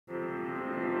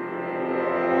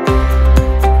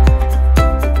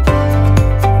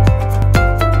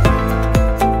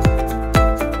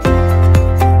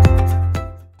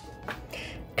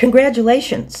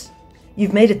Congratulations!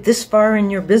 You've made it this far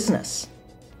in your business.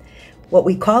 What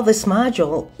we call this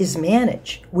module is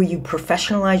Manage, where you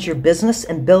professionalize your business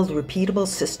and build repeatable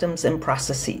systems and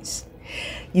processes.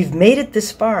 You've made it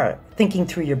this far thinking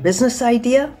through your business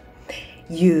idea.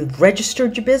 You've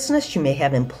registered your business, you may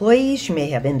have employees, you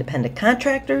may have independent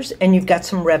contractors, and you've got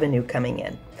some revenue coming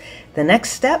in. The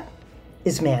next step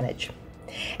is Manage.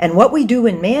 And what we do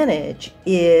in Manage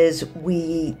is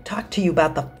we talk to you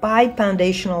about the 5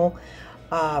 foundational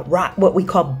what we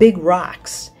call big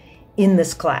rocks in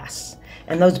this class.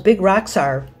 And those big rocks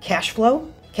are cash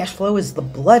flow. Cash flow is the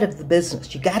blood of the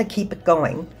business. You got to keep it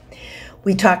going.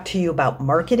 We talk to you about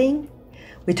marketing.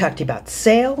 We talk to you about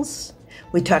sales.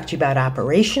 We talk to you about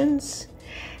operations.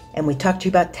 And we talk to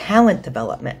you about talent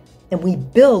development. And we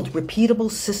build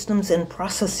repeatable systems and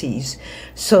processes.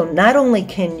 So not only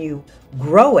can you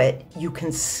grow it, you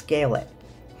can scale it.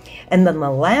 And then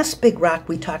the last big rock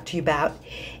we talk to you about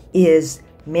is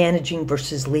managing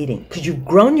versus leading, because you've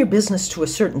grown your business to a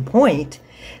certain point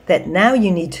that now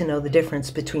you need to know the difference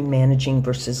between managing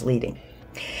versus leading.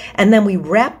 And then we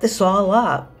wrap this all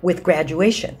up with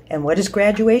graduation. And what is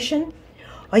graduation?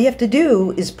 All you have to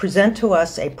do is present to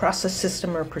us a process,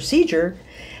 system, or procedure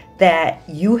that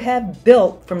you have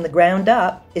built from the ground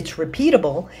up. It's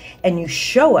repeatable, and you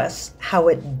show us how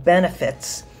it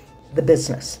benefits the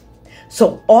business.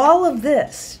 So all of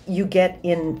this you get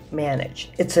in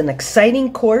Manage. It's an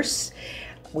exciting course.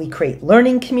 We create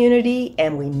learning community,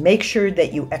 and we make sure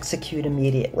that you execute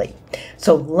immediately.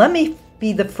 So let me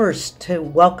be the first to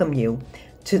welcome you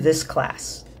to this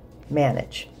class.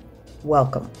 Manage.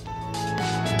 Welcome.